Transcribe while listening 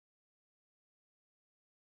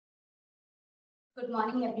Good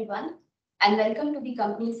morning, everyone, and welcome to the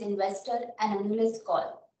company's investor and analyst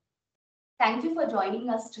call. Thank you for joining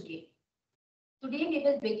us today. Today, we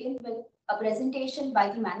will begin with a presentation by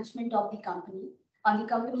the management of the company on the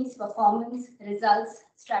company's performance, results,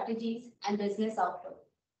 strategies, and business outlook.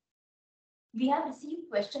 We have received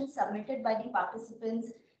questions submitted by the participants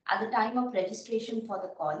at the time of registration for the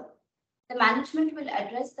call. The management will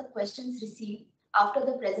address the questions received after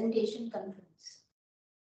the presentation concludes.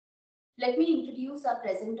 Let me introduce our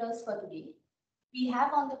presenters for today. We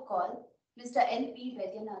have on the call Mr. L.P.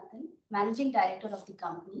 Vaidyanathan, Managing Director of the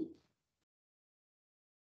company.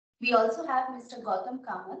 We also have Mr. Gautam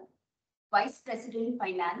Kamath, Vice President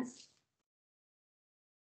Finance.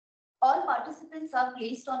 All participants are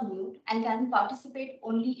placed on mute and can participate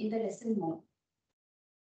only in the listen mode.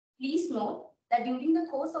 Please note that during the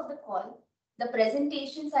course of the call, the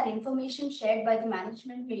presentations and information shared by the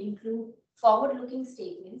management may include forward-looking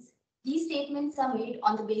statements. These statements are made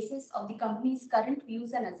on the basis of the company's current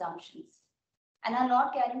views and assumptions and are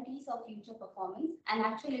not guarantees of future performance, and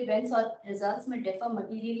actual events or results may differ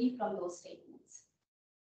materially from those statements.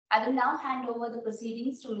 I will now hand over the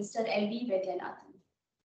proceedings to Mr. L.V. Vaidyanathan.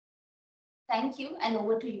 Thank you, and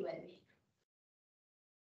over to you, L.V.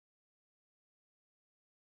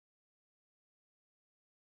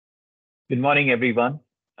 Good morning, everyone.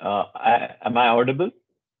 Am I audible?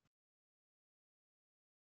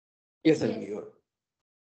 Yes, sir. Yes.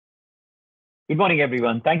 Good morning,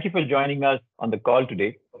 everyone. Thank you for joining us on the call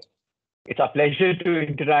today. It's our pleasure to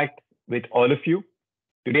interact with all of you.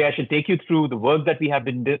 Today, I shall take you through the work that we have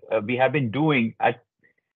been doing at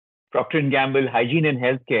Procter & Gamble Hygiene and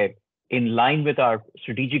Healthcare in line with our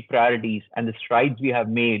strategic priorities and the strides we have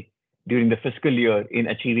made during the fiscal year in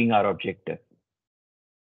achieving our objective.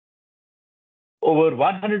 Over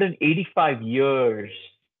 185 years.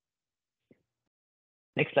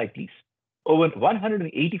 Next slide, please. Over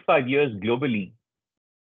 185 years globally,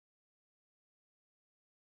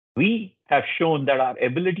 we have shown that our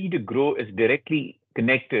ability to grow is directly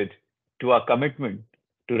connected to our commitment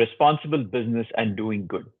to responsible business and doing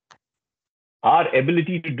good. Our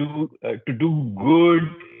ability to do good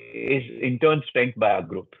is in turn strengthened by our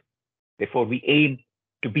growth. Therefore, we aim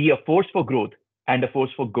to be a force for growth and a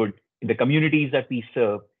force for good in the communities that we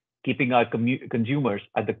serve, keeping our consumers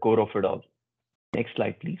at the core of it all. Next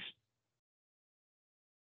slide, please.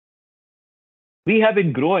 We have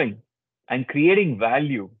been growing and creating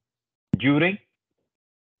value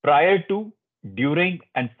prior to, during,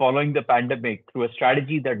 and following the pandemic through a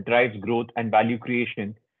strategy that drives growth and value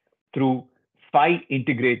creation through 5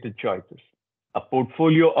 integrated choices. A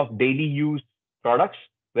portfolio of daily use products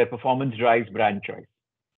where performance drives brand choice.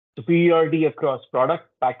 Superiority across product,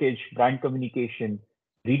 package, brand communication,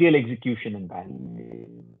 retail execution, and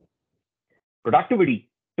value. Productivity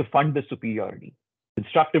to fund the superiority.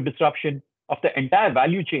 Constructive disruption of the entire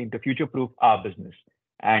value chain to future-proof our business,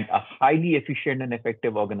 and a highly efficient and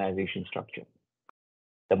effective organization structure.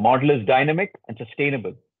 The model is dynamic and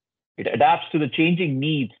sustainable. It adapts to the changing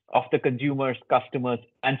needs of the consumers, customers,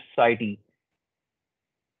 and society,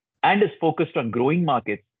 and is focused on growing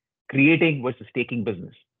markets, creating versus taking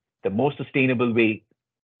business, the most sustainable way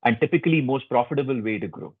and typically most profitable way to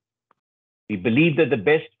grow. We believe that the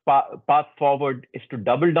best path forward is to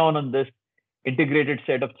double down on this integrated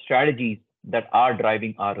set of strategies that are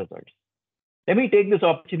driving our results. Let me take this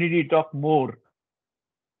opportunity to talk more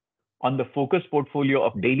on the focused portfolio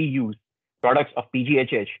of daily use products of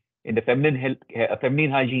PGHH in the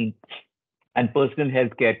feminine hygiene and personal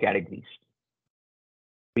health care categories.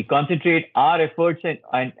 We concentrate our efforts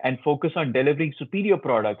and focus on delivering superior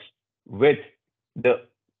products with the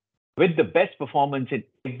best performance in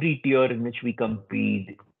every tier in which we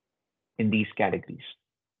compete in these categories.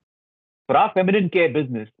 For our feminine care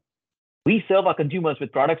business, we serve our consumers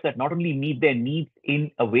with products that not only meet their needs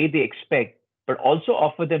in a way they expect, but also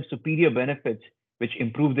offer them superior benefits which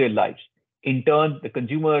improve their lives. In turn, the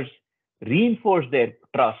consumers reinforce their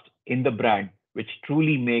trust in the brand, which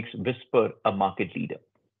truly makes Whisper a market leader.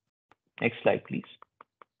 Next slide, please.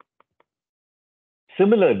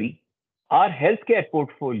 Similarly, our healthcare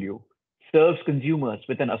portfolio serves consumers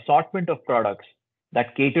with an assortment of products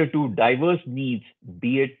that cater to diverse needs,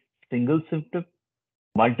 be it single symptom,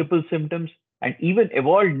 multiple symptoms, and even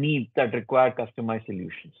evolved needs that require customized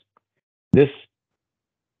solutions. This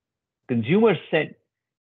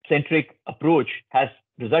consumer-centric approach has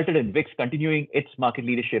resulted in Vicks continuing its market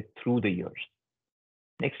leadership through the years.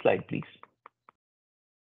 Next slide, please.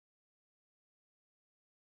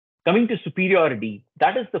 Coming to superiority,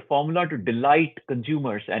 that is the formula to delight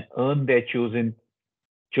consumers and earn their chosen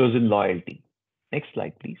loyalty. Next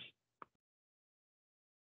slide, please.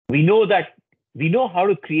 We know that We know how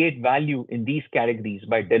to create value in these categories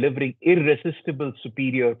by delivering irresistible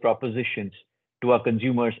superior propositions to our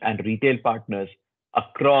consumers and retail partners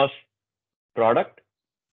across product,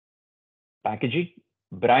 packaging,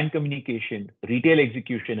 brand communication, retail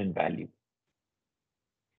execution, and value.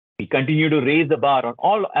 We continue to raise the bar on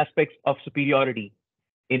all aspects of superiority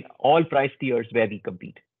in all price tiers where we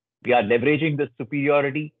compete. We are leveraging this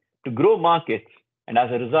superiority to grow markets, and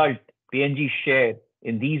as a result, P&G's share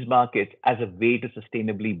in these markets as a way to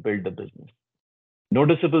sustainably build the business.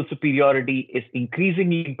 Noticeable superiority is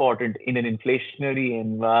increasingly important in an inflationary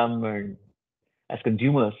environment as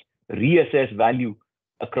consumers reassess value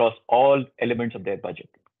across all elements of their budget.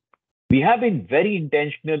 We have been very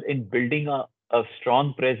intentional in building a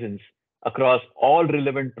strong presence across all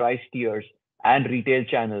relevant price tiers and retail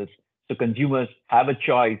channels so consumers have a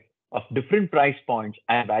choice of different price points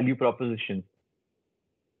and value propositions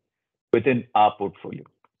within our portfolio.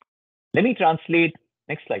 Let me translate,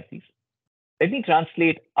 next slide please. Let me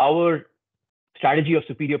translate our strategy of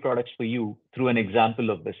superior products for you through an example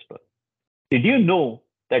of Whisper. Did you know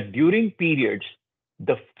that during periods,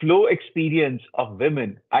 the flow experience of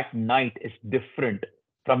women at night is different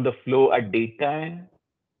from the flow at daytime?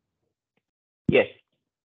 Yes,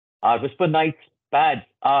 our Whisper Nights pads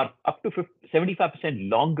are up to 75%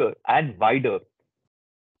 longer and wider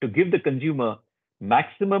to give the consumer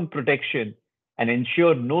maximum protection and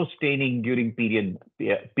ensure no staining during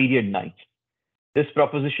period nights. This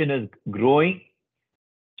proposition is growing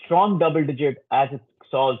strong double digit as it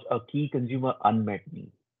solves a key consumer unmet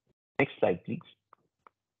need. Next slide, please.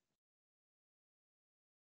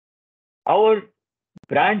 Our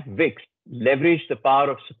brand Vicks leveraged the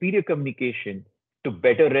power of superior communication to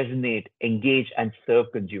better resonate, engage, and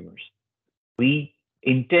serve consumers. We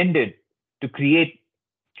intended to create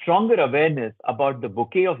stronger awareness about the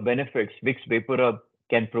bouquet of benefits Vicks VapoRub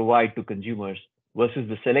can provide to consumers versus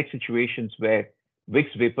the select situations where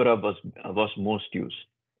Vicks VapoRub was most used.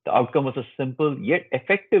 The outcome was a simple yet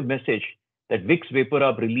effective message that Vicks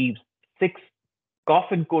VapoRub relieves 6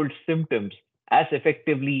 cough and cold symptoms as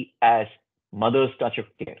effectively as mother's touch of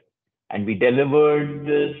care. And we delivered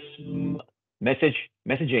this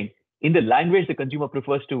messaging in the language the consumer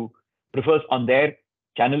prefers on their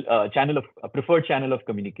preferred channel of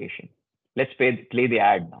communication. Let's play the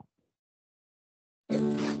ad now.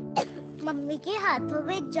 Mummy के हाथों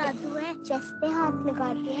में जादू है, जैसे हाथ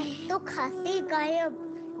लगाते हैं तो खांसी गायब,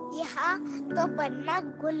 यहाँ तो पन्ना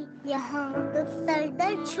गुल, यहाँ तो सर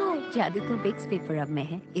दर्द छू। जादू तो विक्स वेपोरब में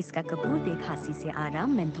है। इसका कपूर दे खांसी से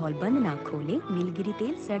आराम, मेंथॉल बंद ना खोले, नीलगिरी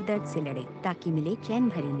तेल सर दर्द से लड़े ताकि मिले चैन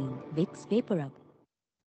भरी नींद। Vicks VapoRub.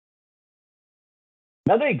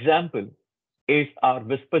 Another example is our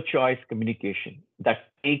Whisper Choice communication that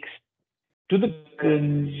takes to the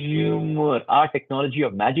consumer our technology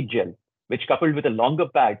of magic gel, which coupled with a longer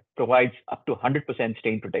pad provides up to 100%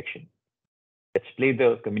 stain protection. Let's play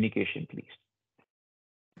the communication, please.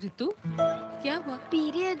 ऋतु, क्या हुआ?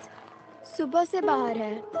 Periods सुबह से बाहर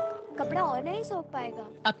है, कपड़ा और नहीं सूख पाएगा।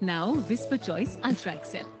 अपनाओ विस्पर चॉइस अल्ट्रा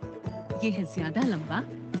एक्सेल। ये है ज्यादा लंबा,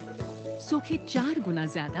 सूखे 4 गुना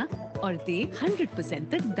ज्यादा और दे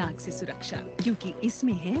 100% तक दाग से सुरक्षा, क्योंकि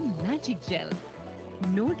इसमें है मैजिक जेल।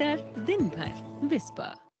 नो डर दिन भर,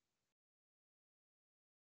 whisper.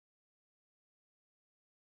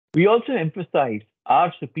 We also emphasize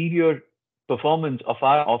our superior performance of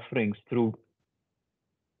our offerings through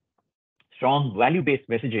strong value-based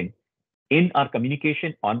messaging in our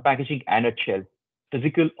communication on packaging and at shelf,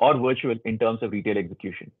 physical or virtual in terms of retail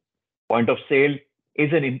execution. Point of sale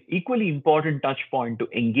is an equally important touch point to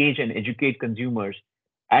engage and educate consumers,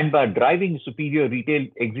 and by driving superior retail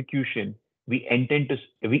execution, we intend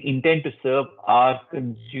to serve our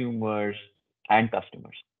consumers and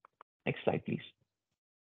customers. Next slide, please.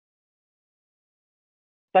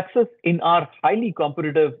 Success in our highly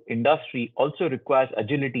competitive industry also requires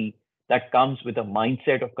agility that comes with a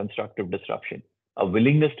mindset of constructive disruption, a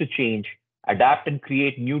willingness to change, adapt and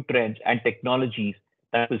create new trends and technologies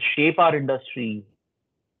that will shape our industry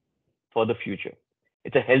for the future.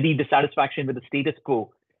 It's a healthy dissatisfaction with the status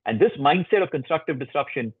quo, and this mindset of constructive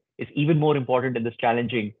disruption is even more important in this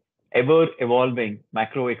challenging, ever-evolving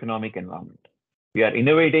macroeconomic environment. We are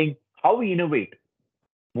innovating how we innovate,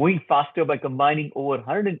 moving faster by combining over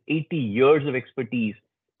 180 years of expertise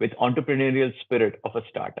with entrepreneurial spirit of a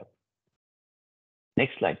startup.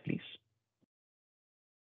 Next slide, please.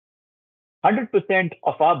 100%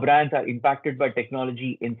 of our brands are impacted by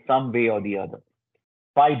technology in some way or the other.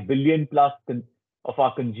 5 billion plus of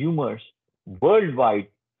our consumers worldwide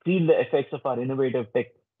feel the effects of our innovative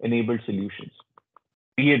tech-enabled solutions.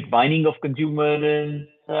 Be it mining of consumer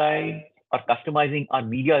insights or customizing our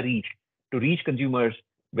media reach to reach consumers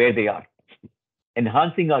where they are,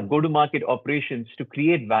 enhancing our go-to-market operations to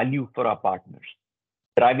create value for our partners,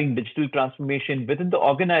 driving digital transformation within the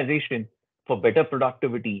organization for better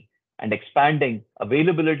productivity, and expanding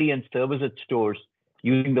availability and service at stores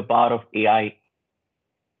using the power of AI,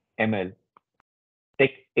 ML. Tech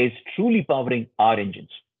is truly powering our engines.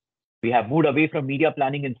 We have moved away from media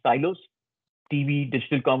planning in silos, TV,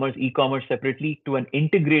 digital commerce, e-commerce separately, to an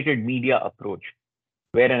integrated media approach,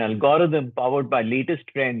 where an algorithm powered by latest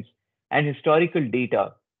trends and historical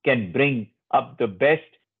data can bring up the best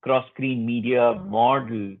cross-screen media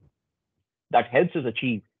model that helps us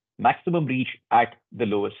achieve maximum reach at the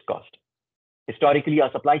lowest cost. Historically,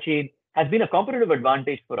 our supply chain has been a competitive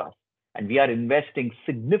advantage for us, and we are investing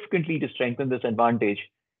significantly to strengthen this advantage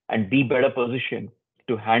and be better positioned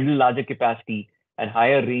to handle larger capacity and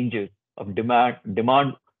higher ranges of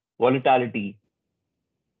demand volatility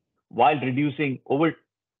while reducing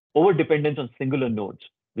over dependence on singular nodes.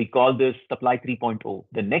 We call this Supply 3.0,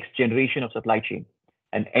 the next generation of supply chain,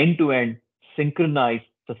 an end-to-end, synchronized,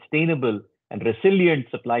 sustainable, and resilient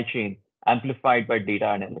supply chain amplified by data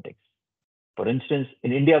analytics. For instance,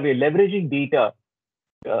 in India, we are leveraging data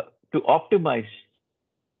to optimize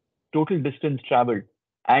total distance traveled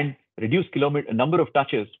and reduce number of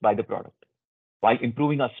touches by the product, while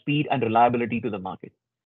improving our speed and reliability to the market.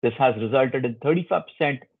 This has resulted in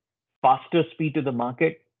 35% faster speed to the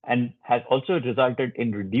market and has also resulted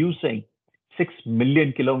in reducing 6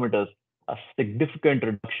 million kilometers, a significant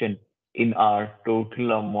reduction in our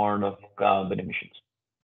total amount of carbon emissions.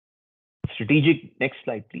 Next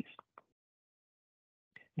slide, please.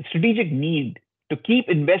 The strategic need to keep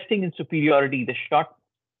investing in superiority,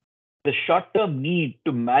 the short-term need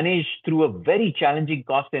to manage through a very challenging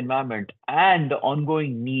cost environment, and the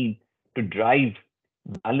ongoing need to drive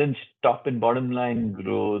balanced top and bottom line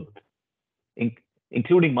growth,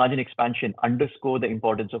 including margin expansion, underscore the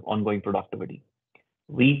importance of ongoing productivity.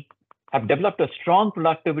 We have developed a strong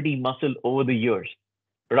productivity muscle over the years.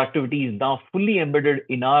 Productivity is now fully embedded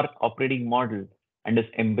in our operating model and is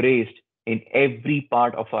embraced in every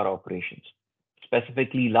part of our operations.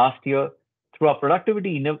 Specifically, last year, through our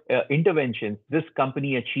productivity interventions, this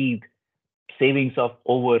company achieved savings of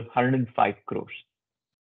over 105 crores.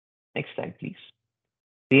 Next slide, please.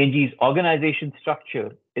 P&G's organization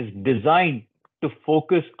structure is designed to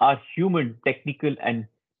focus our human, technical, and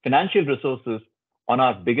financial resources on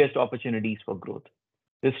our biggest opportunities for growth.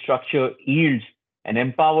 This structure yields an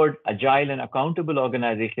empowered, agile, and accountable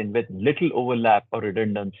organization with little overlap or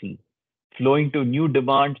redundancy, flowing to new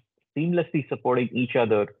demands, seamlessly supporting each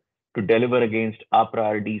other to deliver against our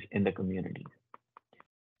priorities in the community.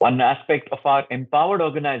 One aspect of our empowered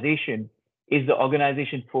organization is the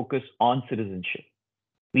organization focus on citizenship.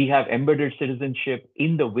 We have embedded citizenship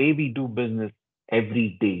in the way we do business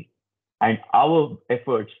every day, and our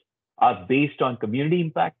efforts are based on community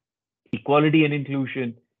impact, equality and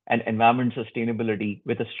inclusion, and environment sustainability,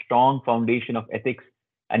 with a strong foundation of ethics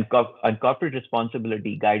and corporate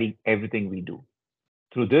responsibility guiding everything we do.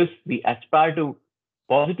 Through this, we aspire to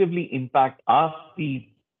positively impact our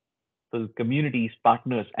people, communities,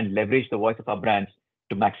 partners, and leverage the voice of our brands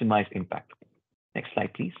to maximize impact. Next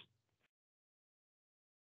slide, please.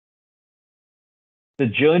 The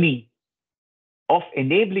journey of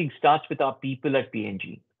enabling starts with our people at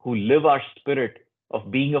P&G, who live our spirit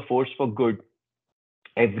of being a force for good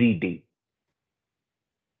every day.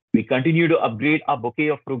 We continue to upgrade our bouquet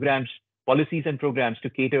of programs, policies, and programs to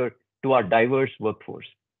cater to our diverse workforce,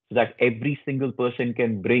 so that every single person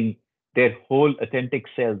can bring their whole authentic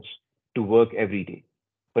selves to work every day.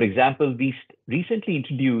 For example, we recently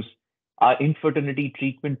introduced our infertility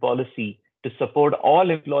treatment policy to support all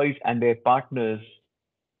employees and their partners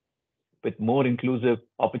with more inclusive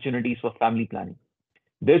opportunities for family planning.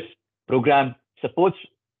 This program supports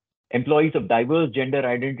employees of diverse gender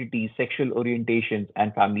identities, sexual orientations,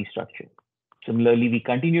 and family structure. Similarly, we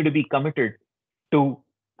continue to be committed to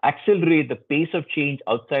accelerate the pace of change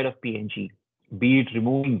outside of P&G, be it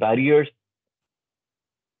removing barriers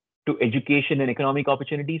to education and economic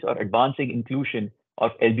opportunities, or advancing inclusion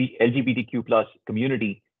of LGBTQ+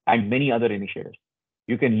 community, and many other initiatives.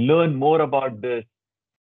 You can learn more about them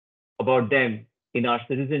in our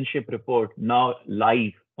citizenship report, now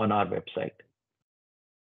live on our website.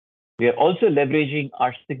 We are also leveraging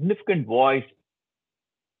our significant voice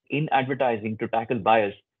in advertising to tackle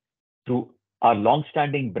bias through our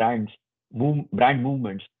long-standing brand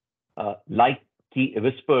movements like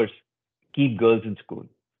Whispers, Keep Girls in School.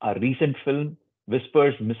 Our recent film,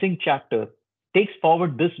 Whispers Missing Chapter, takes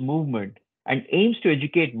forward this movement and aims to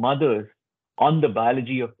educate mothers on the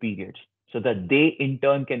biology of periods, so that they in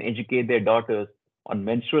turn can educate their daughters on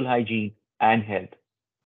menstrual hygiene and health.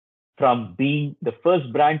 From being the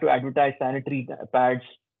first brand to advertise sanitary pads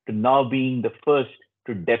to now being the first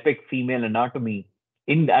to depict female anatomy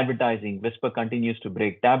in the advertising, Whisper continues to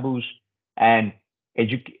break taboos and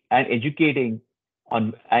educating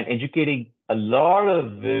a lot of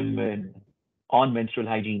women on menstrual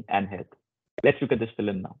hygiene and health. Let's look at this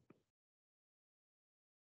film now.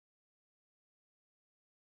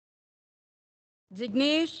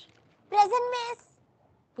 Jignesh present miss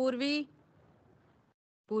पूर्वी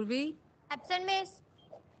पूर्वी absent miss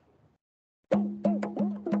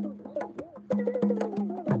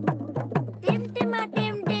Tim टिमा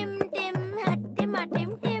Tim Tim Tim हट्टिमा Tim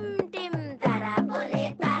Tim Tim तारा बोले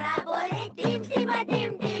Tim टिमा Tim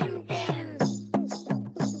Tim Tim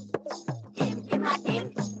Tim टिमा Tim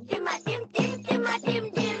टिमा Tim Tim टिमा Tim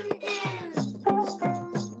Tim Tim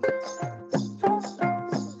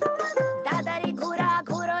दादारी घुरा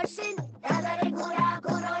घुरोशिन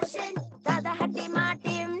दादा हट्टिमा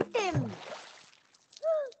टिम टिम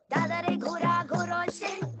दादारी घुरा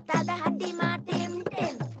घुरोशिन दादा हट्टिमा टिम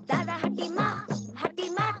टिम दादा हट्टिमा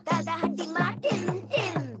दादा हट्टिमा टिम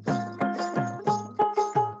टिम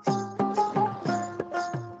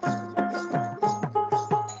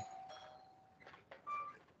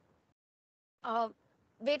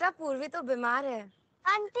बेटा पूर्वी तो बीमार है।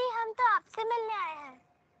 आंटी हम तो आपसे मिलने आए हैं।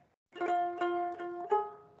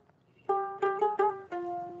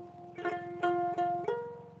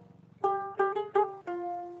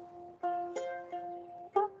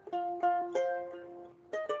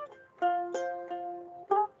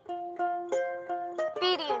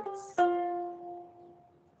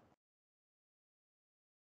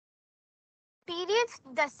 पीरियड्स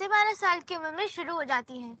 10 से 12 साल की उम्र में शुरू हो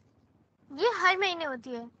जाती हैं। ये हर महीने होती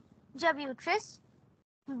है जब यूट्रस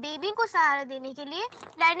बेबी को सहारा देने के लिए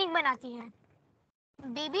लाइनिंग बनाती है।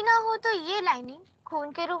 बेबी ना हो तो ये लाइनिंग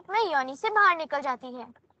खून के रूप में योनि से बाहर निकल जाती है।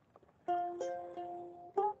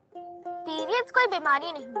 पीरियड्स कोई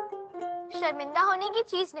बीमारी नहीं, शर्मिंदा होने की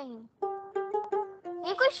चीज नहीं,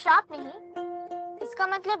 ये कोई श्राप नहीं। इसका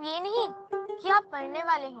मतलब ये नहीं कि आप मरने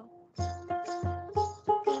वाले हो।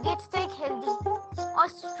 पीरियड्स तो एक हेल्दी और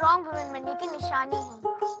स्ट्रॉन्ग वुमेन बनने की निशानी है।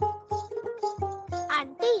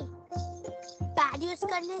 आंटी, पैड यूज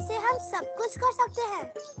करने से हम सब कुछ कर सकते हैं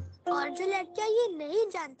और जो लड़कियां ये नहीं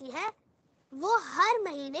जानती है वो हर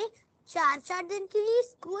महीने 4-4 दिन के लिए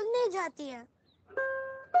स्कूल नहीं जाती है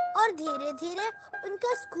और धीरे धीरे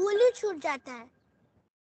उनका स्कूल ही छूट जाता है।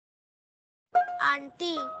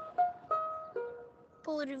 आंटी,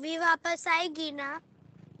 पूर्वी वापस आएगी ना?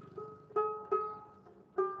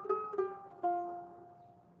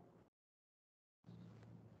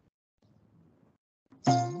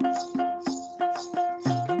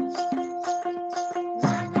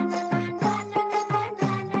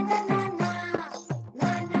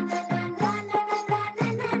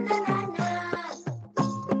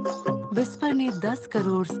 विस्पर ने 10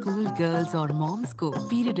 करोड़ स्कूल गर्ल्स और मॉम्स को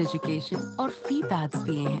पीरियड एजुकेशन और फ्री पैड्स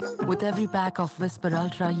दिए हैं। With every pack of Whisper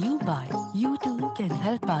Ultra you buy, you too can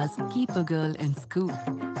help us keep a girl in school.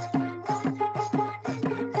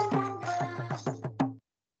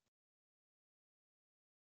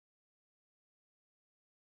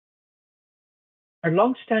 Our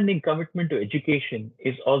long-standing commitment to education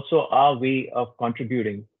is also our way of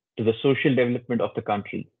contributing to the social development of the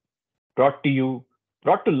country, brought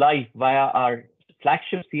to life via our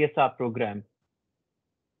flagship CSR program,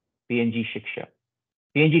 PNG Shiksha.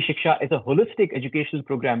 PNG Shiksha is a holistic educational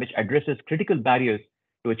program which addresses critical barriers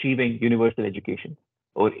to achieving universal education.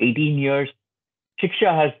 Over 18 years,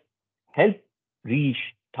 Shiksha has helped reach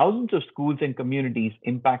thousands of schools and communities,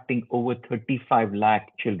 impacting over 35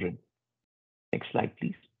 lakh children. Next slide,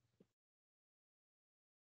 please.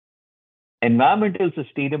 Environmental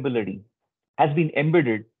sustainability has been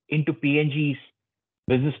embedded into PNG's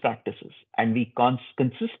business practices, and we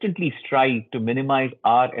consistently strive to minimize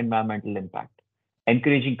our environmental impact,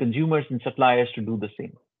 encouraging consumers and suppliers to do the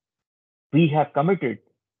same. We have committed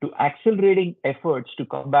to accelerating efforts to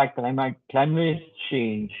combat climate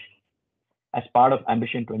change as part of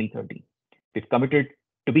Ambition 2030. We've committed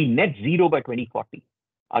to be net zero by 2040.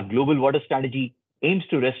 Our global water strategy aims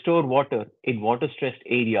to restore water in water-stressed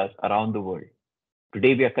areas around the world.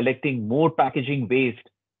 Today, we are collecting more packaging waste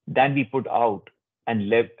than we put out and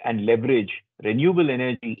leverage renewable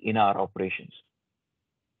energy in our operations.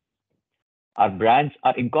 Our brands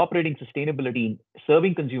are incorporating sustainability in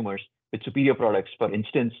serving consumers with superior products, for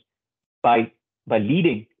instance, by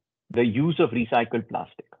leading the use of recycled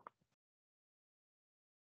plastic.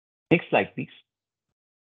 Next slide, please.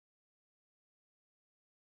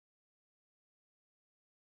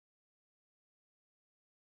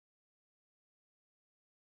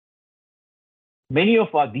 Many of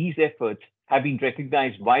these efforts have been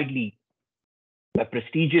recognized widely by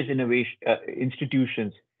prestigious innovation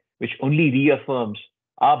institutions, which only reaffirms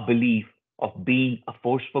our belief of being a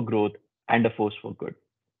force for growth and a force for good.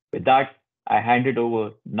 With that, I hand it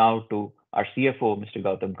over now to our CFO, Mr.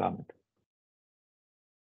 Gautam Kamath.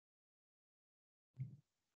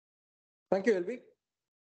 Thank you, LV.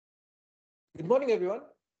 Good morning, everyone.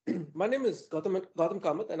 My name is Gautam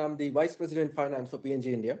Kamath, and I'm the Vice President Finance for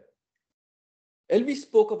P&G India. LV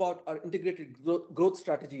spoke about our integrated growth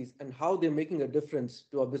strategies and how they're making a difference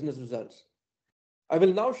to our business results. I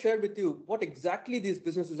will now share with you what exactly these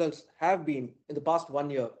business results have been in the past 1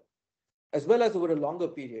 year, as well as over a longer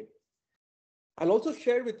period. I'll also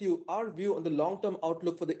share with you our view on the long-term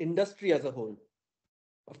outlook for the industry as a whole.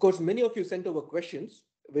 Of course, many of you sent over questions,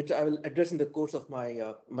 which I will address in the course of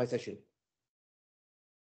my session.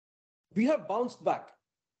 We have bounced back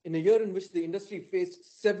in a year in which the industry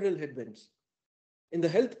faced several headwinds. In the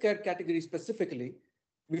healthcare category specifically,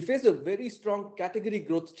 we faced a very strong category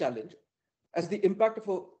growth challenge as the impact of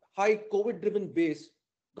a high COVID-driven base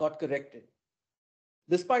got corrected.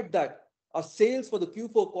 Despite that, our sales for the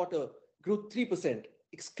Q4 quarter grew 3%,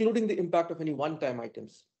 excluding the impact of any one-time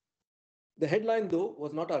items. The headline, though,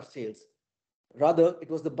 was not our sales. Rather, it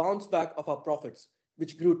was the bounce back of our profits,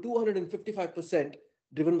 which grew 255%,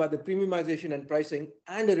 driven by the premiumization and pricing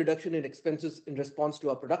and a reduction in expenses in response to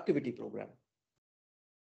our productivity program.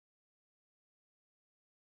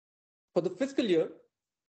 For the fiscal year,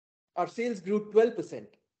 our sales grew 12%,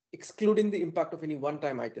 excluding the impact of any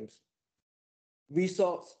one-time items. We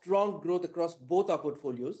saw strong growth across both our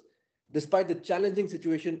portfolios, despite the challenging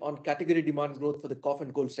situation on category demand growth for the cough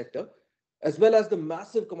and cold sector, as well as the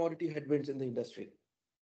massive commodity headwinds in the industry.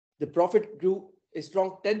 The profit grew a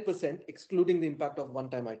strong 10%, excluding the impact of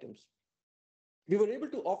one-time items. We were able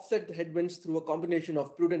to offset the headwinds through a combination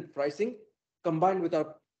of prudent pricing combined with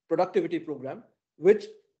our productivity program, which,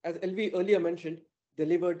 as LV earlier mentioned,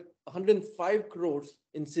 delivered 105 crores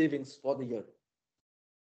in savings for the year.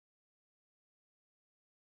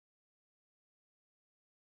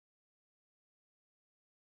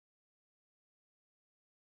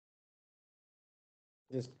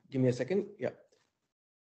 Just give me a second. Yeah.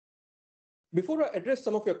 Before I address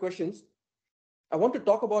some of your questions, I want to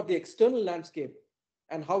talk about the external landscape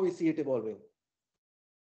and how we see it evolving.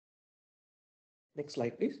 Next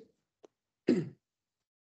slide, please.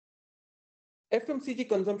 FMCG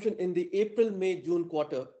consumption in the April, May, June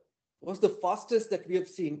quarter was the fastest that we have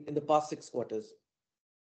seen in the past 6 quarters.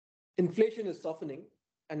 Inflation is softening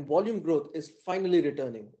and volume growth is finally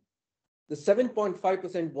returning. The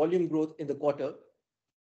 7.5% volume growth in the quarter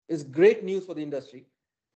is great news for the industry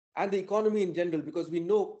and the economy in general, because we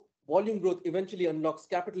know volume growth eventually unlocks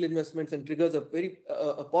capital investments and triggers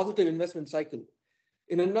a positive investment cycle.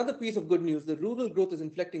 In another piece of good news, the rural growth is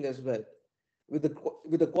inflecting as well, with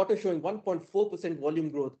the quarter showing 1.4% volume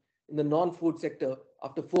growth in the non-food sector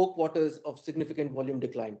after 4 quarters of significant volume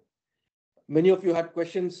decline. Many of you had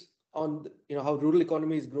questions on how rural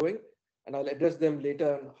economy is growing, and I'll address them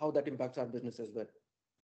later and how that impacts our business as well.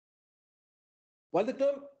 While the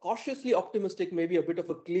term cautiously optimistic may be a bit of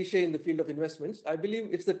a cliche in the field of investments, I believe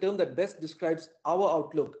it's the term that best describes our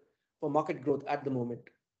outlook for market growth at the moment.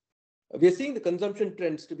 We are seeing the consumption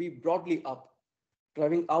trends to be broadly up,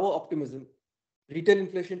 driving our optimism. Retail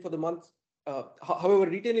inflation for the months, however,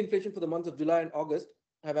 retail inflation for the months of July and August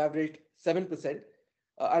have averaged 7%,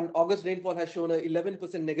 and August rainfall has shown an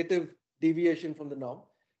 11% negative deviation from the norm,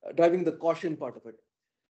 driving the caution part of it.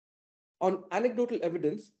 On anecdotal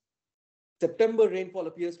evidence, September rainfall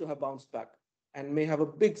appears to have bounced back and may have a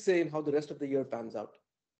big say in how the rest of the year pans out.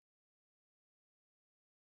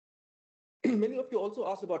 Many of you also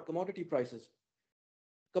asked about commodity prices.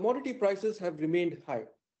 Commodity prices have remained high,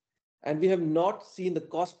 and we have not seen the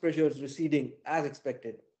cost pressures receding as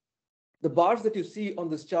expected. The bars that you see on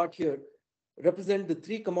this chart here represent the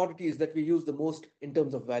 3 commodities that we use the most in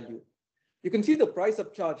terms of value. You can see the price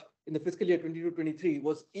upcharge in the fiscal year 22-23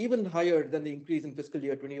 was even higher than the increase in fiscal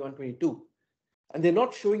year 21-22, and they're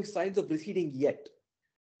not showing signs of receding yet.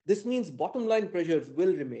 This means bottom line pressures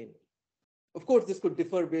will remain. Of course, this could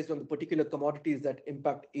differ based on the particular commodities that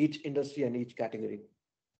impact each industry and each category.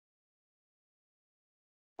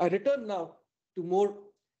 I return now to more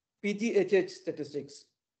PGHH statistics,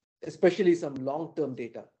 especially some long-term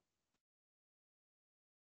data.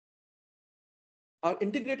 Our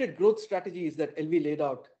integrated growth strategies that LV laid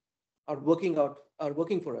out are working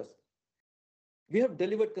for us. We have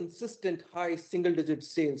delivered consistent high single-digit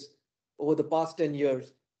sales over the past 10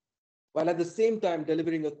 years, while at the same time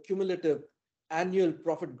delivering a cumulative annual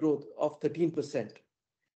profit growth of 13%,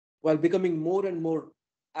 while becoming more and more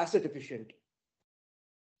asset efficient.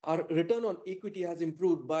 Our return on equity has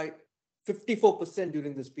improved by 54%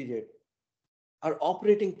 during this period. Our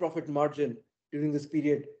operating profit margin during this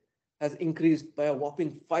period has increased by a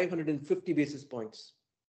whopping 550 basis points.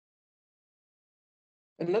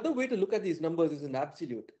 Another way to look at these numbers is in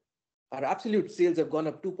absolute. Our absolute sales have gone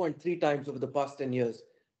up 2.3 times over the past 10 years,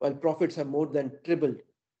 while profits have more than tripled,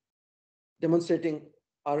 demonstrating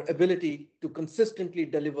our ability to consistently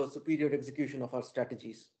deliver superior execution of our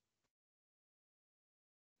strategies.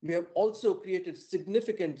 We have also created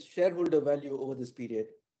significant shareholder value over this period.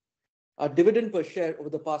 Our dividend per share over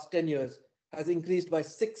the past 10 years has increased by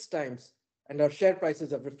 6 times, and our share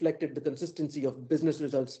prices have reflected the consistency of business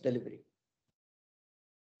results delivery.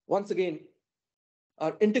 Once again,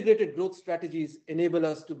 our integrated growth strategies enable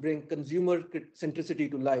us to bring consumer centricity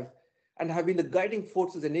to life and have been the guiding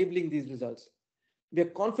forces enabling these results. We are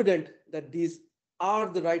confident that these are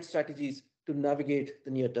the right strategies to navigate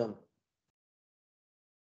the near term.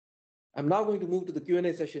 I'm now going to move to the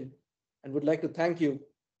Q&A session and would like to thank you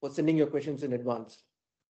for sending your questions in advance.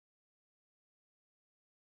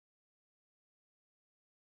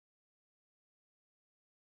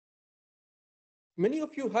 Many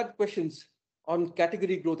of you had questions on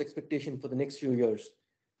category growth expectation for the next few years.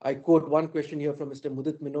 I quote one question here from Mr.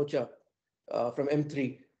 Mudit Minocha from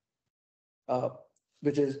M3,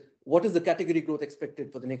 which is, what is the category growth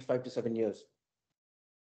expected for the next 5 to 7 years?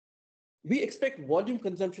 We expect volume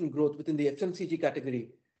consumption growth within the FMCG category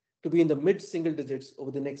to be in the mid-single digits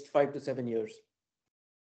over the next 5 to 7 years.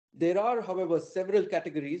 There are, however, several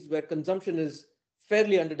categories where consumption is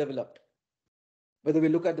fairly underdeveloped, whether we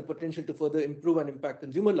look at the potential to further improve and impact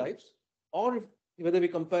consumer lives, or whether we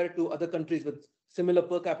compare it to other countries with similar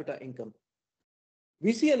per capita income.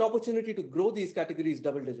 We see an opportunity to grow these categories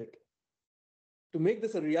double-digit. To make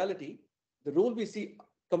this a reality, the role we see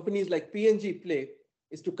companies like P&G play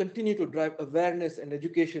is to continue to drive awareness and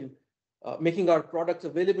education, making our products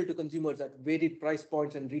available to consumers at varied price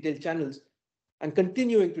points and retail channels, and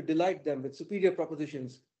continuing to delight them with superior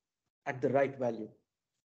propositions at the right value.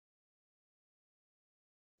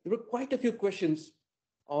 There were quite a few questions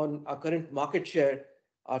on our current market share,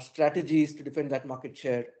 our strategies to defend that market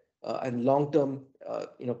share, and long-term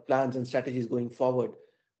plans and strategies going forward.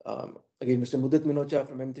 Again, Mr. Mudit Minocha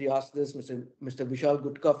from M3 asked this, Mr. Vishal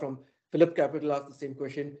Gutka from Phillip Capital asked the same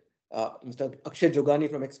question, Mr. Akshay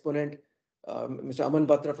Jogani from Exponent, Mr. Aman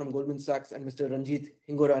Batra from Goldman Sachs, and Mr. Ranjit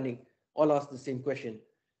Hingorani all asked the same question.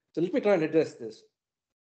 So let me try and address this.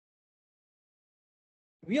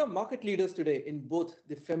 We are market leaders today in both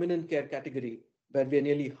the feminine care category, where we are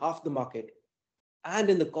nearly half the market, and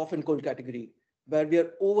in the cough and cold category, where we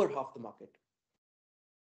are over half the market.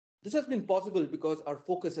 This has been possible because our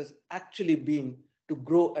focus has actually been to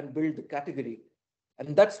grow and build the category.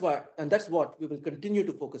 And that's what we will continue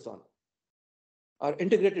to focus on. Our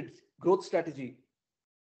integrated growth strategy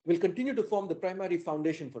will continue to form the primary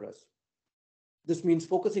foundation for us. This means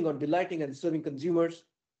focusing on delighting and serving consumers,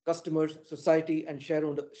 customers, society, and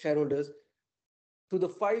shareholders through the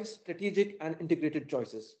 5 strategic and integrated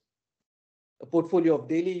choices. A portfolio of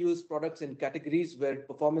daily use products in categories where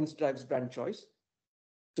performance drives brand choice,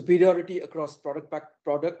 superiority across product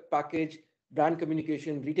package, brand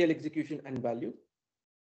communication, retail execution, and value,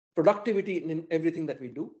 productivity in everything that we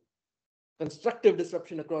do, constructive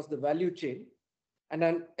disruption across the value chain, and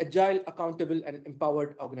an agile, accountable, and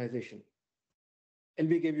empowered organization.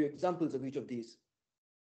 LV gave you examples of each of these.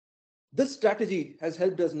 This strategy has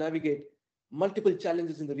helped us navigate multiple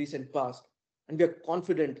challenges in the recent past, and we are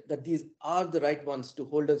confident that these are the right ones to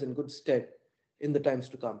hold us in good stead in the times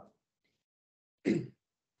to come.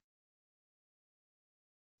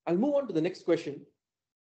 I'll move on to the next question.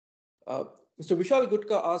 Mr. Vishal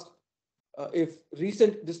Gutka asked if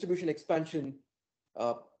recent distribution expansion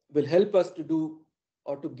will help us to do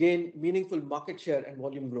or to gain meaningful market share and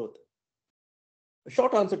volume growth. A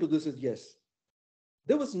short answer to this is yes.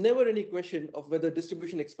 There was never any question of whether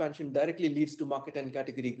distribution expansion directly leads to market and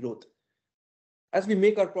category growth. As we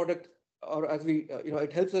make our product, or as we,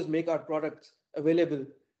 it helps us make our products available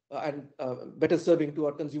and better serving to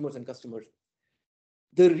our consumers and customers.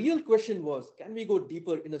 The real question was, can we go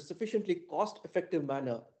deeper in a sufficiently cost-effective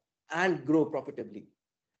manner and grow profitably?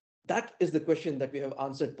 That is the question that we have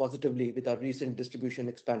answered positively with our recent distribution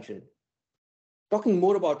expansion. Talking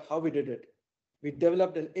more about how we did it, we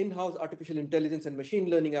developed an in-house artificial intelligence and machine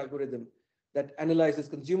learning algorithm that analyzes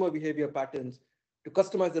consumer behavior patterns to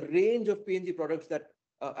customize a range of P&G products that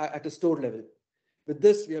at a store level. With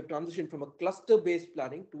this, we have transitioned from a cluster-based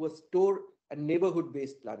planning to a store and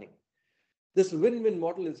neighborhood-based planning. This win-win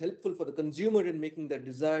model is helpful for the consumer in making their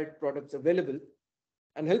desired products available,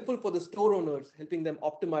 and helpful for the store owners, helping them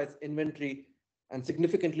optimize inventory and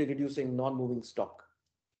significantly reducing non-moving stock.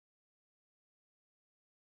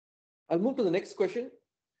 I'll move to the next question.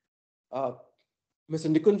 Mr.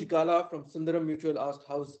 Nikunj Gala from Sundaram Mutual asked,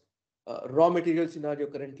 how's raw material scenario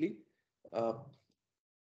currently?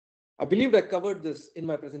 I believe I covered this in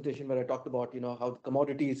my presentation where I talked about how the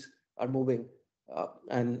commodities are moving,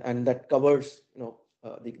 and that covers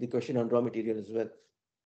the question on raw material as well.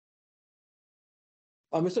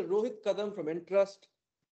 Mr. Rohit Kadam from Entrust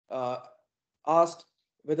asked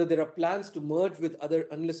whether there are plans to merge with other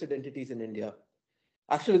unlisted entities in India.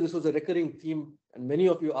 Actually, this was a recurring theme, and many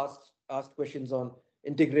of you asked questions on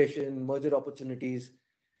integration, merger opportunities.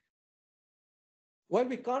 While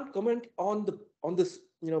we can't comment on this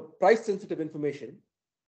price-sensitive information,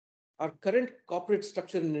 our current corporate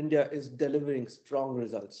structure in India is delivering strong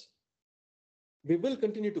results. We will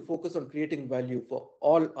continue to focus on creating value for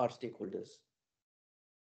all our stakeholders.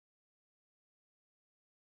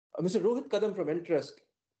 Mr. Rohit Kadam from Entrust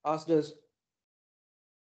asked us,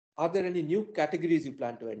 are there any new categories you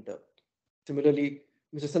plan to enter? Similarly,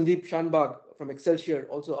 Mr. Sandeep Shanbag from Excelsior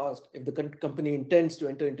also asked if the company intends to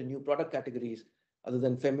enter into new product categories other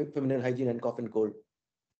than feminine hygiene and cough and cold.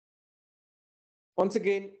 Once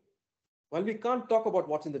again, while we can't talk about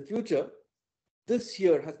what's in the future, this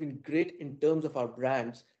year has been great in terms of our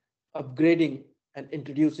brands upgrading and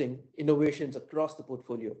introducing innovations across the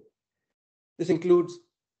portfolio. This includes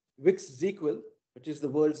Vicks ZzzQuil, which is the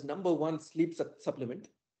world's #1 sleep supplement,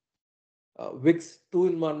 Vicks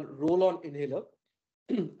 2-in-1 roll-on inhaler,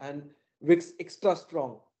 and Vicks Extra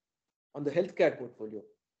Strong on the healthcare portfolio.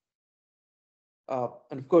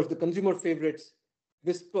 And of course, the consumer favorites,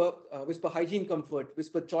 Whisper Hygiene Comfort,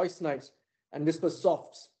 Whisper Choice Nights, and Whisper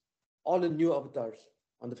Softs, all in new avatars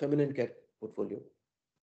on the feminine care portfolio.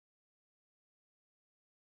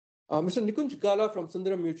 Mr. Nikunj Gala from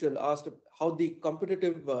Sundaram Mutual asked how the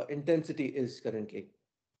competitive intensity is currently.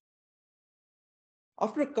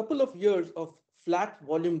 After a couple of years of flat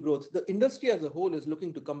volume growth, the industry as a whole is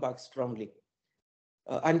looking to come back strongly.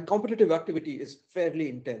 And competitive activity is fairly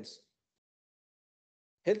intense.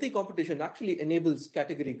 Healthy competition actually enables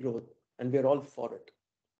category growth, and we're all for it.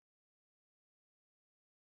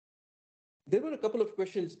 There were a couple of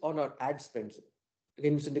questions on our ad spends.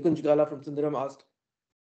 Again, Mr. Nikunj Gala from Sundaram asked,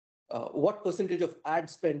 what percentage of ad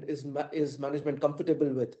spend is management comfortable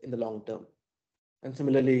with in the long term? And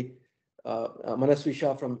similarly, Manasvi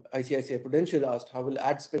Shah from ICICI Prudential asked, how will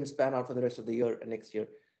ad spend span out for the rest of the year and next year?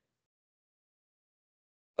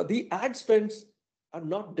 The ad spends are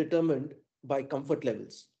not determined by comfort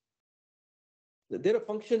levels. They're a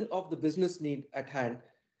function of the business need at hand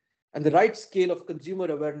and the right scale of consumer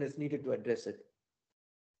awareness needed to address it.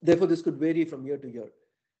 Therefore, this could vary from year to year.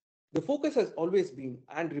 The focus has always been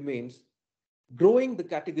and remains growing the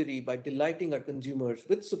category by delighting our consumers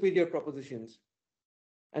with superior propositions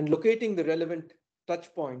and locating the relevant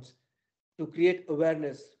touch points to create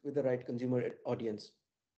awareness with the right consumer audience.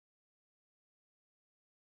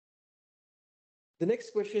 The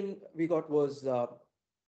next question we got was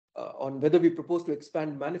on whether we propose to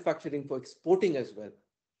expand manufacturing for exporting as well.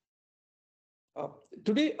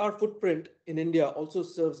 Today, our footprint in India also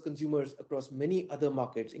serves consumers across many other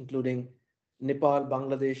markets, including Nepal,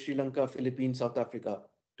 Bangladesh, Sri Lanka, Philippines, South Africa,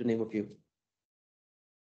 to name a few.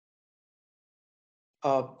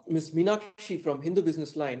 Ms. Meenakshi from Hindu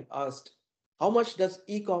Business Line asked, how much does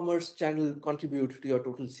e-commerce channel contribute to your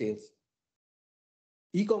total sales?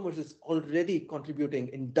 E-commerce is already contributing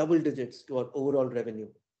in double digits to our overall revenue.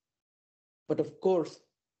 But of course,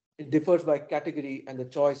 it differs by category and the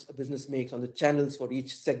choice a business makes on the channels for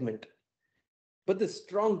each segment. But the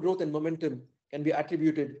strong growth and momentum can be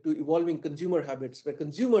attributed to evolving consumer habits where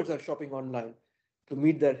consumers are shopping online to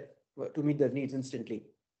meet their needs instantly.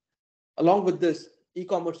 Along with this,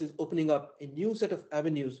 e-commerce is opening up a new set of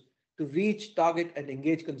avenues to reach, target, and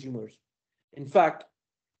engage consumers. In fact,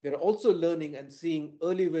 we are also learning and seeing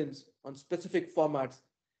early wins on specific formats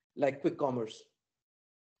like quick commerce.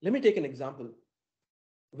 Let me take an example.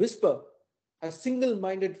 Whisper has a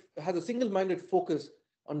single-minded focus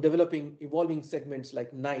on developing evolving segments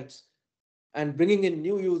like nights and bringing in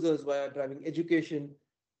new users via driving education,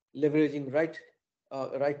 leveraging right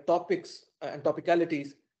topics and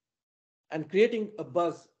topicalities, and creating a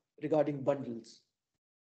buzz regarding bundles.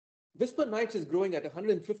 Whisper Nights is growing at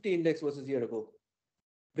 150 index versus a year ago,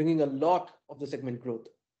 bringing a lot of the segment growth.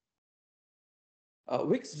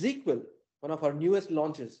 Vicks ZzzQuil, one of our newest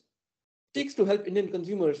launches, seeks to help Indian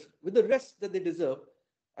consumers with the rest that they deserve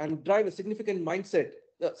and drive a significant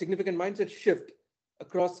mindset shift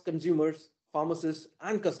across consumers, pharmacists,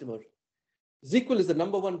 and customers. ZzzQuil is the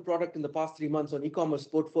 #1 product in the past 3 months on e-commerce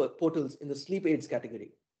portals in the sleep aids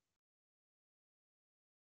category.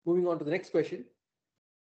 Moving on to the next question.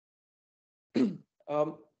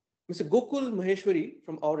 Mr. Gokul Maheshwari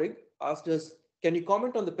from Aurig asked us, can you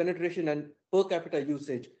comment on the penetration and per capita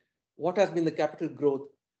usage? What has been the capital growth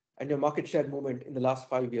and your market share movement in the last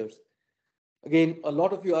 5 years? Again, a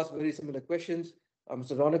lot of you asked very similar questions.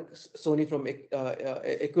 Mr. Ronak Soni from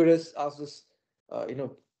Equirus asked us,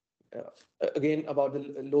 again about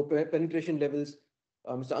the low penetration levels.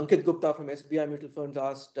 Mr. Ankit Gupta from SBI Mutual Funds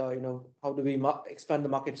asked, how do we expand the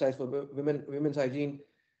market size for women's hygiene?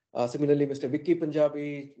 Similarly, Mr. Vicky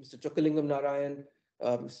Punjabi, Mr. Chokalingam Narayan,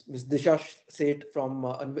 Ms. Disha Seth from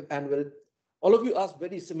Anvil. All of you asked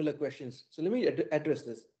very similar questions. So let me address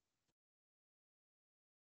this.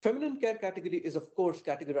 Feminine care category is, of course,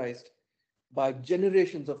 categorized by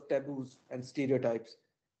generations of taboos and stereotypes,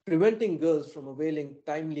 preventing girls from availing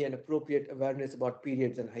timely and appropriate awareness about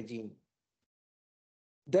periods and hygiene.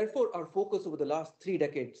 Therefore, our focus over the last 3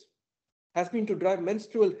 decades has been to drive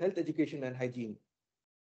menstrual health education and hygiene.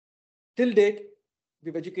 Till date,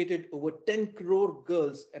 we've educated over 10 crore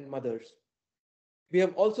girls and mothers. We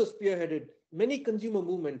have also spearheaded many consumer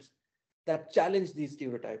movements that challenge these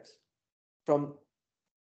stereotypes, from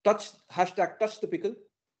hashtag touch the pickle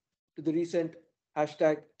to the recent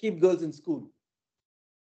hashtag keep girls in school.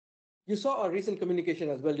 You saw our recent communication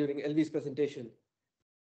as well during LV's presentation.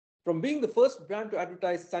 From being the first brand to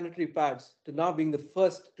advertise sanitary pads to now being the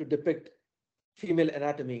first to depict female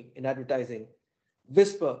anatomy in advertising,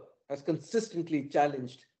 Whisper has consistently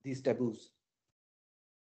challenged these taboos.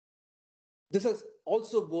 This has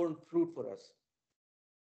also borne fruit for us.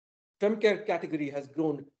 Femcare category has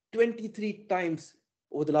grown 23 times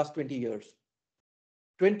over the last 20 years.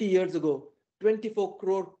 20 years ago, 24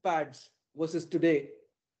 crore pads versus today,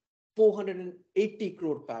 480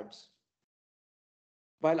 crore pads.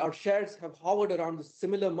 While our shares have hovered around the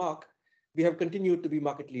similar mark, we have continued to be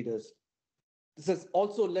market leaders. This has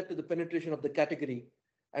also led to the penetration of the category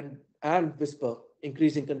and Whisper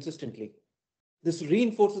increasing consistently. This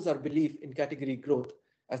reinforces our belief in category growth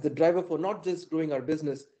as the driver for not just growing our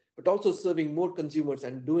business, but also serving more consumers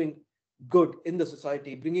and doing good in the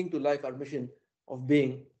society, bringing to life our mission of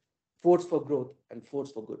being force for growth and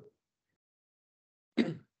force for good.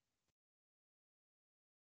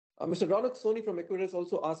 Mr. Ronak Soni from Equirus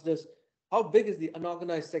also asked us, how big is the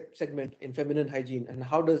unorganized segment in feminine hygiene and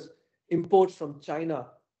how does imports from China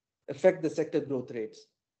affect the sector growth rates?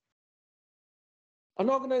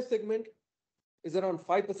 Unorganized segment is around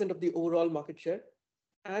 5% of the overall market share,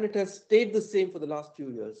 and it has stayed the same for the last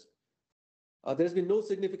few years. There has been no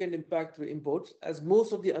significant impact through imports, as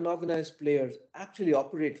most of the unorganized players actually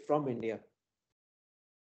operate from India.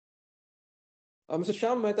 Mr.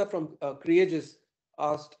 Shyam Mehta from Creages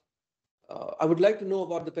asked, I would like to know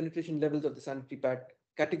about the penetration levels of the sanitary pad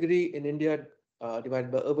category in India, divided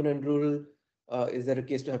by urban and rural. Is there a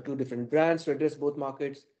case to have 2 different brands to address both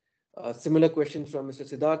markets? Similar questions from Mr.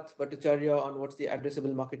 Siddharth Bhattacharya on what's the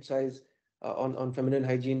addressable market size on feminine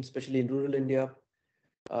hygiene, especially in rural India.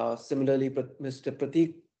 Similarly, Mr.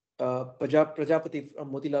 Pratik Prajapati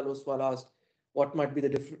from Motilal Oswal asked what might be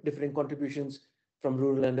the differing contributions from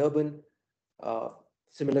rural and urban.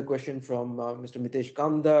 Similar question from Mr. Mitesh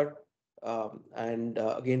Kamdar and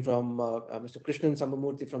again from Mr. Krishnan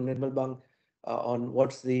Sambamurthy from Nirmal Bang on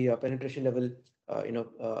what's the penetration level,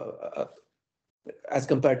 as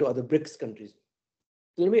compared to other BRICS countries.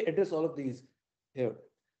 So let me address all of these here.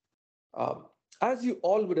 As you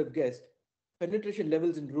all would have guessed, penetration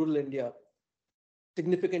levels in rural India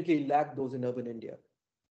significantly lag those in urban India.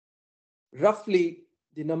 Roughly,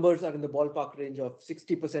 the numbers are in the ballpark range of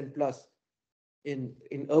 60% plus in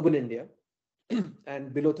urban India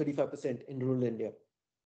and below 35% in rural India.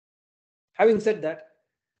 Having said that,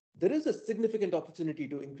 there is a significant opportunity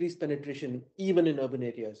to increase penetration even in urban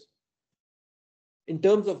areas. In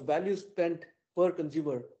terms of value spent per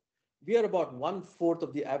consumer, we are about 1/4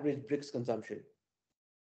 of the average BRICS consumption.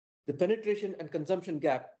 The penetration and consumption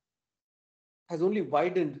gap has only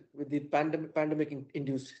widened with the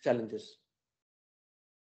pandemic-induced challenges.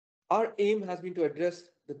 Our aim has been to address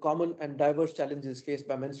the common and diverse challenges faced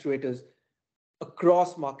by menstruators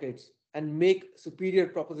across markets and make superior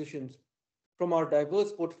propositions from our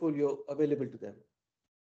diverse portfolio available to them.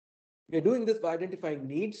 We are doing this by identifying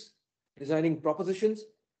needs, designing propositions,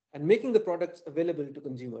 and making the products available to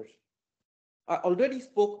consumers. I already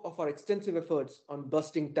spoke of our extensive efforts on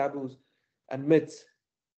busting taboos and myths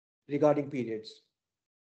regarding periods.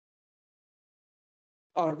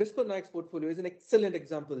 Our Whisper Nikes portfolio is an excellent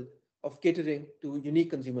example of catering to unique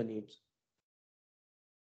consumer needs.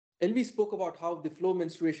 LV spoke about how the flow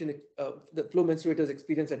menstruators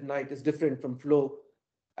experience at night is different from flow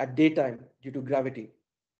at daytime due to gravity.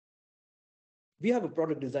 We have a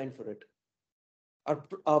product designed for it.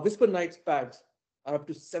 Our Whisper Nights pads are up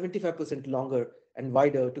to 75% longer and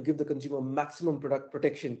wider to give the consumer maximum product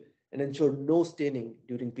protection and ensure no staining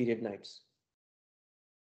during period nights.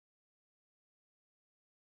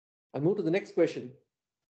 I'll move to the next question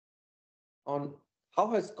on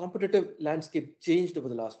how has competitive landscape changed over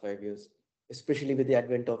the last 5 years, especially with the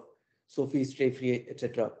advent of Sophie, Stray Free,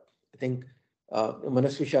 etc. I think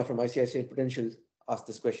Manasvi Shah from ICICI Prudential asked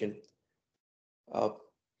this question.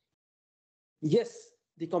 Yes,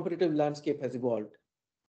 the competitive landscape has evolved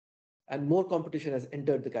and more competition has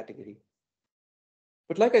entered the category.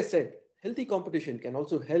 But like I said, healthy competition can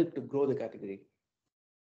also help to grow the category.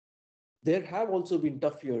 There have also been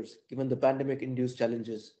tough years given the pandemic-induced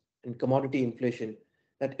challenges and commodity inflation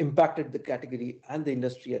that impacted the category and the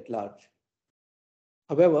industry at large.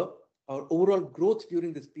 However, our overall growth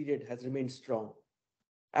during this period has remained strong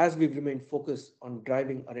as we've remained focused on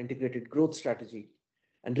driving our integrated growth strategy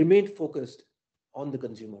and remained focused on the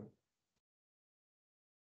consumer.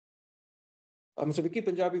 Mr. Vicky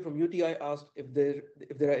Punjabi from UTI asked if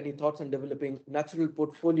there are any thoughts on developing natural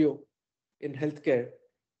portfolio in healthcare.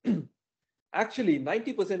 Actually,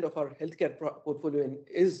 90% of our healthcare portfolio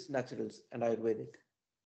is naturals and Ayurvedic.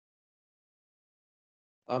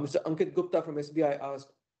 Mr. Ankit Gupta from SBI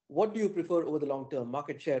asked, what do you prefer over the long term,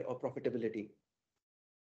 market share or profitability?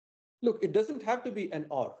 Look, it doesn't have to be an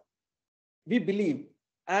or. We believe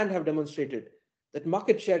and have demonstrated that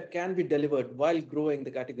market share can be delivered while growing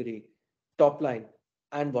the category top line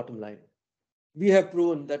and bottom line. We have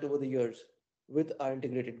proven that over the years with our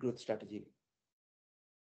integrated growth strategy.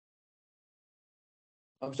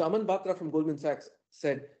 Mr. Aman Batra from Goldman Sachs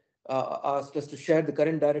asked us to share the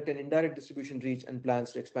current direct and indirect distribution reach and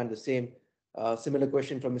plans to expand the same. Similar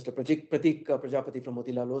question from Mr. Pratik Prajapati from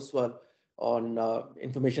Motilal Oswal on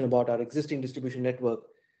information about our existing distribution network,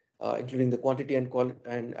 including the quantity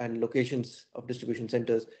and locations of distribution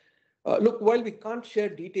centers. Look, while we can't share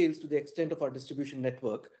details to the extent of our distribution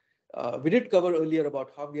network, we did cover earlier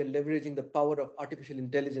about how we are leveraging the power of artificial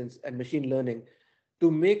intelligence and machine learning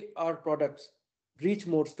to make our products reach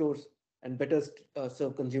more stores and better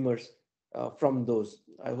serve consumers from those.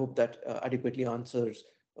 I hope that adequately answers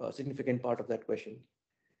a significant part of that question.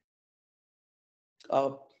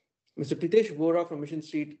 Mr. Pritesh Vora from Mission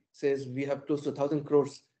Street says we have close to 1,000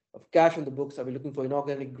 crores of cash on the books. Are we looking for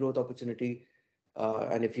inorganic growth opportunity?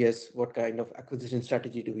 And if yes, what kind of acquisition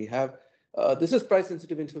strategy do we have? This is price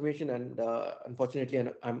sensitive information and unfortunately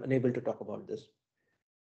I'm unable to talk about this.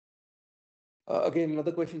 Again,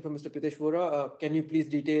 another question from Mr. Pritesh Vora. Can you please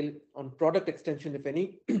detail on product extension, if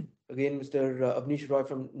any? Again, Mr. Abnish Roy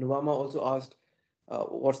from Nuvama also asked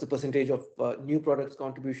what's the percentage of new products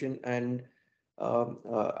contribution, and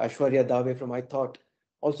Ashwarya Dave from I Thought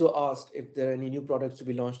also asked if there are any new products to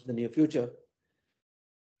be launched in the near future.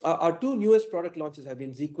 Our two newest product launches have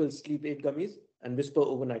been ZzzQuil Sleep Aid Gummies and Whisper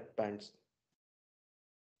Overnight Pants.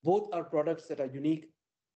 Both are products that are unique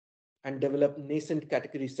and develop nascent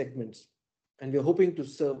category segments, and we're hoping to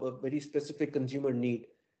serve a very specific consumer need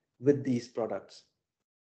with these products.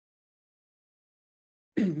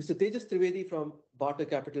 Mr. Tejas Trivedi from Barter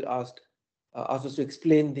Capital asked us to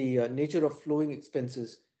explain the nature of flowing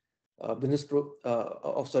expenses, business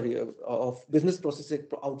processing,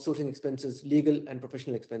 outsourcing expenses, legal and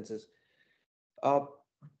professional expenses.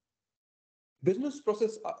 Business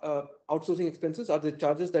process outsourcing expenses are the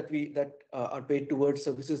charges that are paid towards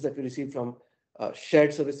services that we receive from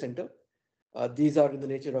shared service center. These are in the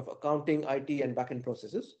nature of accounting, IT, and backend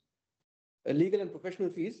processes. Legal and professional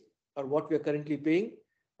fees are what we are currently paying,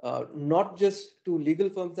 not just to legal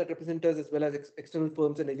firms that represent us, as well as external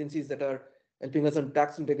firms and agencies that are helping us on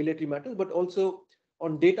tax and regulatory matters, but also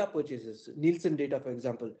on data purchases. Nielsen data, for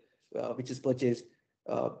example, which is purchased,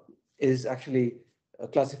 is actually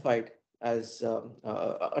classified as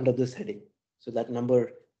under this heading. So that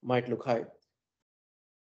number might look high.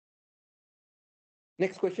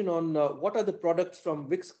 Next question on what are the products from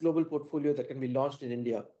Vicks global portfolio that can be launched in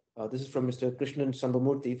India? This is from Mr. Krishnan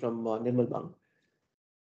Sambamurthy from Nirmal Bang.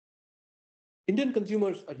 Indian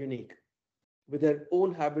consumers are unique with their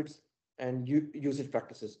own habits and usage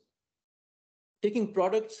practices. Taking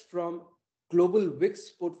products from global Vicks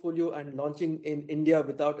portfolio and launching in India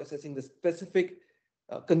without assessing the specific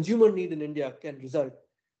consumer need in India can result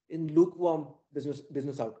in lukewarm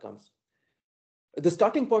business outcomes. The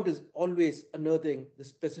starting point is always unearthing the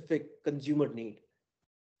specific consumer need,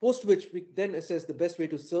 post which we then assess the best way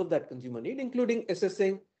to serve that consumer need, including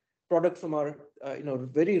assessing products from our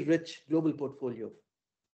very rich global portfolio.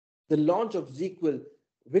 The launch of ZzzQuil,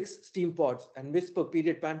 Vicks Steam Pods, and Whisper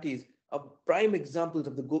Period Panties are prime examples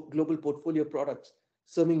of the global portfolio products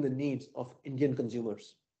serving the needs of Indian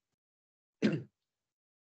consumers.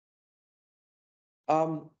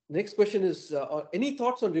 Next question is, any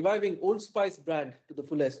thoughts on reviving Old Spice brand to the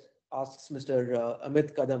fullest? Asks Mr.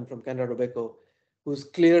 Amit Kadam from Canara Robeco, who's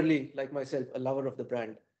clearly, like myself, a lover of the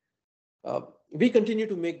brand. We continue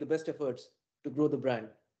to make the best efforts to grow the brand.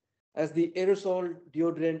 As the aerosol,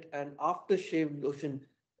 deodorant, and aftershave lotion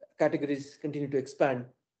categories continue to expand,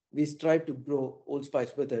 we strive to grow Old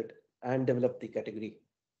Spice with it and develop the category.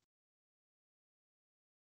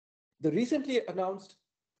 The recently announced,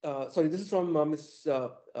 this is from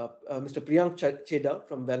Mr. Priyank Cheda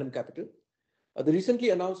from Vallum Capital. The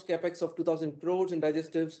recently announced capex of 2,000 crores in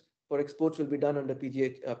digestives for exports will be done under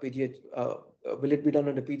PGH. Will it be done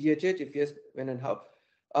under PGHH? If yes, when and how?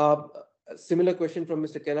 A similar question from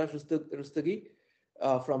Mr. Kailash Rustagi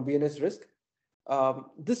from BNS Risk.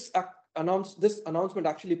 This announcement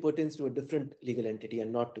actually pertains to a different legal entity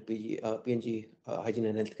and not to PNG Hygiene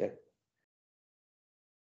and Healthcare.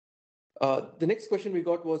 The next question we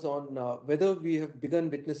got was on whether we have begun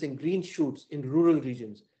witnessing green shoots in rural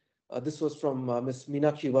regions. This was from Ms.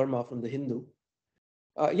 Meenakshi Verma from The Hindu.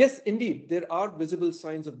 Yes, indeed, there are visible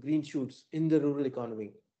signs of green shoots in the rural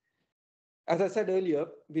economy. As I said earlier,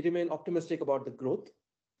 we remain optimistic about the growth,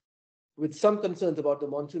 with some concerns about the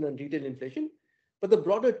monsoon and retail inflation, but the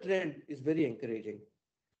broader trend is very encouraging.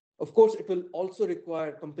 Of course, it will also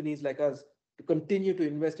require companies like us to continue to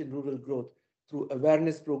invest in rural growth through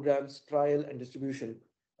awareness programs, trial and distribution,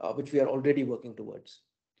 which we are already working towards.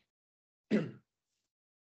 There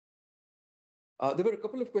were a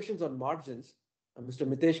couple of questions on margins. Mr.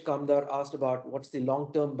 Mitesh Kamdar asked about what's the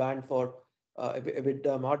long-term band for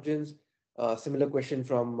EBITDA margins. Similar question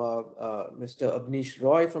from Mr. Abneesh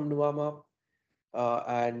Roy from Nuvama.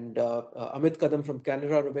 And Amit Kadam from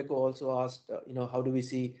Canara Robeco also asked, how do we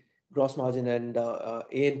see gross margin and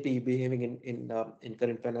A&P behaving in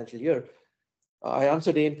current financial year? I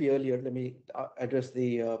answered A&P earlier. Let me address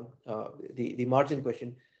the margin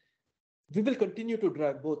question. We will continue to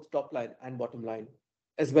drive both top line and bottom line,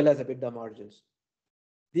 as well as EBITDA margins.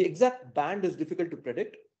 The exact band is difficult to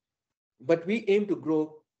predict, but we aim to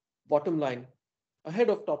grow bottom line ahead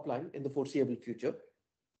of top line in the foreseeable future.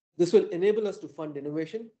 This will enable us to fund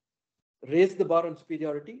innovation, raise the bar on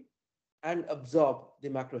superiority, and absorb the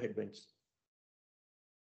macro headwinds.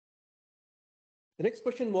 The next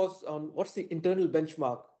question was on what's the internal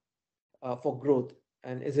benchmark for growth,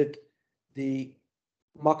 and is it the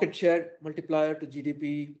market share multiplier to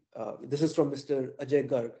GDP? This is from Mr. Ajay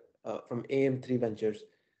Garg from AM3 Ventures.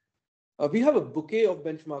 We have a bouquet of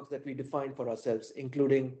benchmarks that we define for ourselves,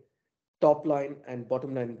 including top line and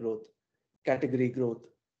bottom line growth, category growth,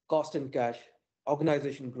 cost and cash,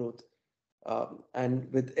 organization growth, and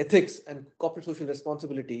with ethics and corporate social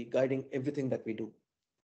responsibility guiding everything that we do.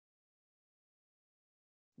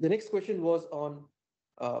 The next question was from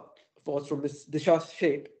Ms. Disha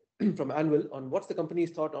Sheth from Anvil on what's the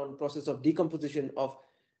company's thought on process of decomposition of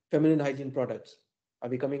feminine hygiene products. Are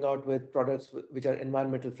we coming out with products which are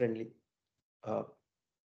environmental friendly?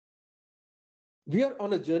 We are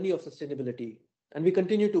on a journey of sustainability, and we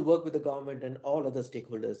continue to work with the government and all other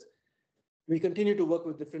stakeholders. We continue to work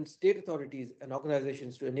with different state authorities and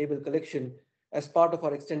organizations to enable collection as part of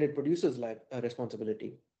our extended producers'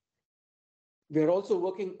 responsibility. We are also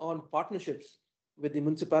working on partnerships with the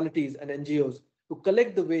municipalities and NGOs to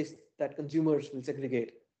collect the waste that consumers will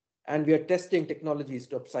segregate, and we are testing technologies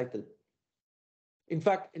to upcycle. In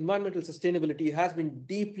fact, environmental sustainability has been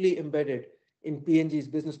deeply embedded in P&G's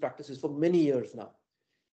business practices for many years now.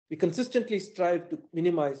 We consistently strive to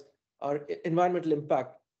minimize our environmental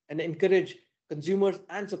impact and encourage consumers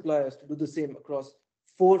and suppliers to do the same across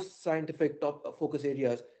 4 scientific top focus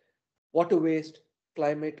areas: water waste,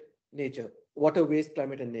 climate, nature. Water waste,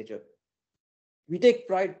 climate, and nature. We take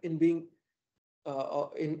pride in being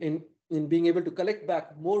able to collect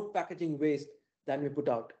back more packaging waste than we put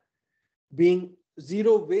out, being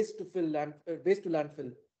zero waste to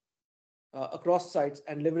landfill across sites,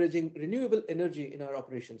 and leveraging renewable energy in our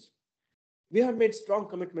operations. We have made strong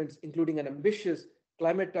commitments, including an ambitious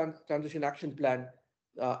climate transition action plan,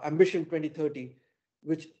 Ambition 2030,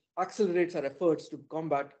 which accelerates our efforts to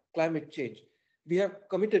combat climate change. We have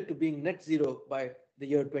committed to being net zero by the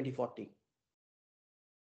year 2040.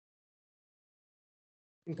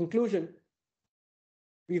 In conclusion,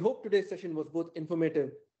 we hope today's session was both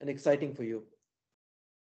informative and exciting for you.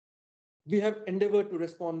 We have endeavored to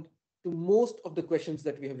respond to most of the questions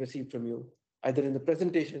that we have received from you, either in the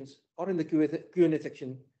presentations or in the Q&A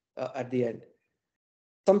section at the end.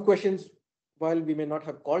 Some questions, while we may not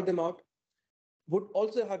have called them out, would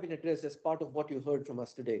also have been addressed as part of what you heard from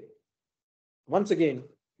us today. Once again,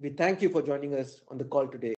 We thank you for joining us on the call today.